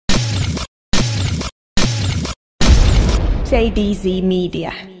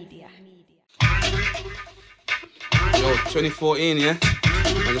JDZmedia. Yo, 2014, yeah?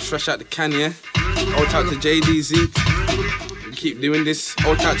 I'm just fresh out the can, yeah? Out to JDZ. We keep doing this.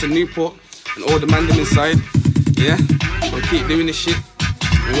 Out to Newport and all the man them inside, yeah? We'll keep doing this shit.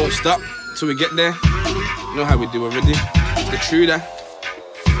 We won't stop till we get there. You know how we do already. The Truda.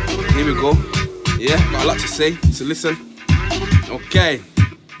 Here we go. Yeah, got a lot to say, so listen. Okay,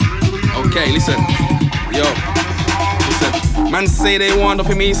 listen. Yo, listen. Man say they want up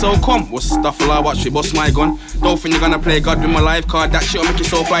in me, so come. What's the stuff will I watch me bust my gun? Don't think you're gonna play God with my life card. That shit'll make you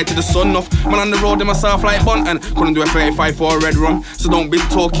so fly to the sun off. Man on the road in myself like bun and couldn't do a 35 for a red rum. So don't be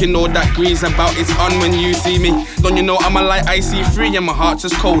talking all that grease about it's on when you see me. Don't you know I'm a light IC3 and my heart's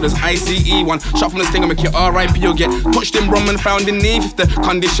as cold as ICE1. Shot from this thing, I make you RIP, you'll get touched in rum and found in need. If the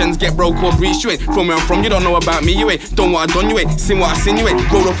conditions get broke or breached, you ain't from where I'm from, you don't know about me, you ain't done what I done, you ain't seen what I seen, you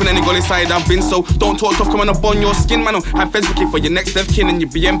ain't rolled up in any gully side I've been. So don't talk tough, come on up on your skin, man. Have feds looking for your next dev kin and you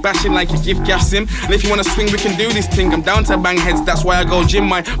be bashing like you give gaffs him. And if you wanna swing, we can do this thing. I'm down to bang heads, that's why I go gym.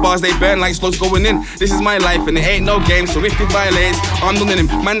 My bars they burn like slugs going in. This is my life and it ain't no game. So if he violates, I'm done in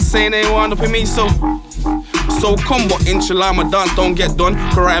him. Man saying they want up in me, so come, but inshallah my dance don't get done.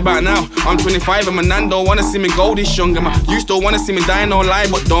 Cause right about now I'm 25 and my nan don't wanna see me go this young. And my youth don't wanna see me die, no lie,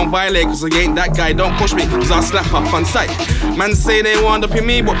 but don't violate cause I ain't that guy. Don't push me cause I'll slap up on sight. Man say they want up in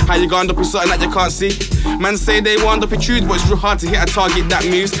me, but how you gonna up in something that you can't see? Man say they want up in truth, but it's real hard to hit a target that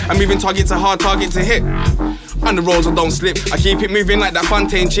moves. A moving target's a hard target to hit. On the roads I don't slip, I keep it moving like that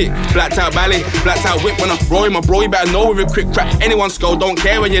Fontaine chick. Blacked out ballet, blacked out whip when I roll with my bro, you better know with a quick crack. Anyone skull, don't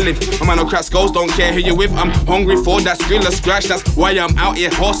care where you live. My man no crack skulls, don't care who you with. I'm hungry for that skrilla scratch, that's why I'm out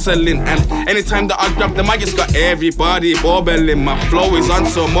here hustling. And anytime that I grab the mic, it's got everybody bubbling. My flow is on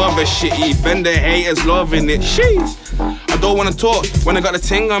some other shit, even the haters loving it. Sheesh. I don't wanna talk when I got the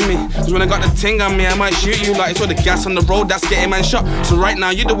ting on me. Cause when I got the ting on me, I might shoot you like it's all the gas on the road that's getting man shot. So right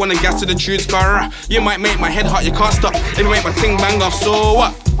now, you don't wanna gas to the truth, car. You might make my head hot, you can't stop. If you make my ting bang off, so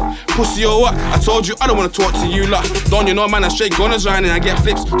what? Pussy or what? I told you I don't wanna talk to you lot. Don't you know man, I'm straight gunners round and I get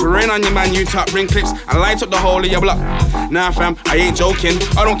flips. To rain on you man, you top ring clips. I light up the whole of your block. Nah fam, I ain't joking.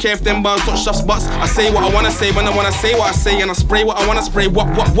 I don't care if them bars touch soft spots. I say what I wanna say when I wanna say what I say. And I spray what I wanna spray.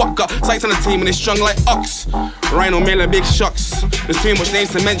 What? Got sights on the team and it's strong like ox. Rhino Miller, big shocks. There's too much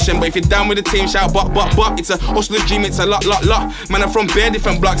names to mention, but if you're down with the team, shout bop. It's a hustler's dream, it's a lot. Man, I'm from bare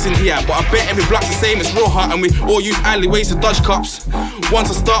different blocks in here, but I bet every block's the same, it's real hot, and we all use alleyways to dodge cops. Once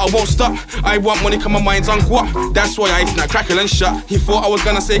I start, I won't stop. I want money, come my mind's on guap. That's why I snap, crackle and shot. He thought I was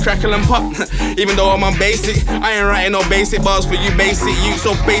gonna say crackle and pop. Even though I'm on basic, I ain't writing no basic bars for you basic you.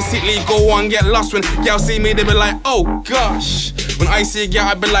 So basically, go on, get lost. When y'all see me, they be like, oh gosh. When I see a girl,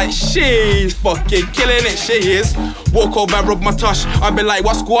 I be like, she's fucking killing it, she is. Walk over, rub my tush. I be like,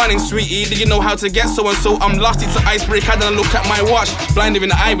 what's going on, sweetie? Do you know how to get so and so? I'm lost, it's an icebreaker. Then I look at my watch, blinded in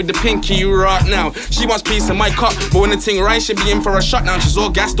the eye with the pinky right now. She wants piece of my cup, but when the ting right, she be in for a shot now. She's all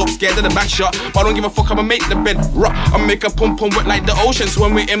gassed up, scared of the back shot. But I don't give a fuck, I'ma make the bed rock. I'ma make a pum wet like the ocean. So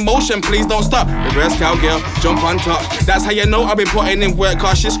when we're in motion, please don't stop. Reverse cowgirl, jump on top. That's how you know I've been putting in work.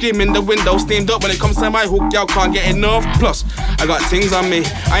 Cause she's screaming the window, steamed up. When it comes to my hook, y'all can't get enough. Plus, I got things on me.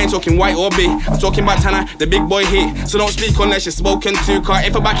 I ain't talking white or B. I'm talking about Tanner, the big boy heat. So don't speak unless you're smoking too. Cause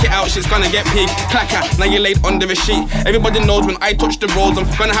if I back it out, shit's gonna get peaked. Clacker, now you laid under the sheet. Everybody knows when I touch the roads, I'm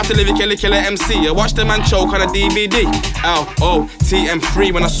gonna have to live a killer MC. I watch the man choke on a DVD.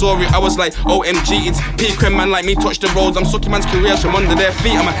 LOTM3. When I saw it, I was like, OMG, it's peak when man like me touch the roads. I'm sucking man's careers from under their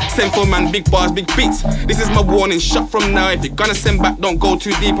feet. I'm a sinful man, big bars, big beats. This is my warning shot from now. If you're gonna send back, don't go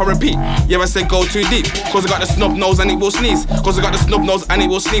too deep. I repeat, yeah, I said go too deep. Cause I got the snub nose and it will sneeze. Cause I got the snub nose and it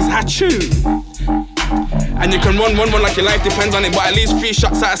will sneeze. Achoo! And you can run like your life depends on it. But at least 3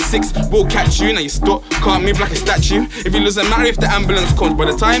 shots out of 6 will catch you. Now you stuck, can't move like a statue. If it doesn't matter if the ambulance comes, by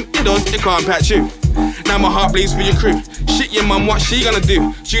the time it does, it can't patch you. Now my heart bleeds for your crew. Shit your mum, what she gonna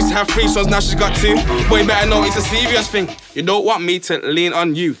do? She used to have 3 sons, now she's got 2. Boy, better know it's a serious thing. You don't want me to lean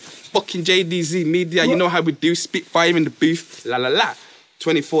on you. Fucking JDZmedia, you know how we do. Spitfire in the booth, la la la.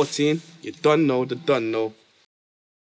 2014, you don't know the don't know.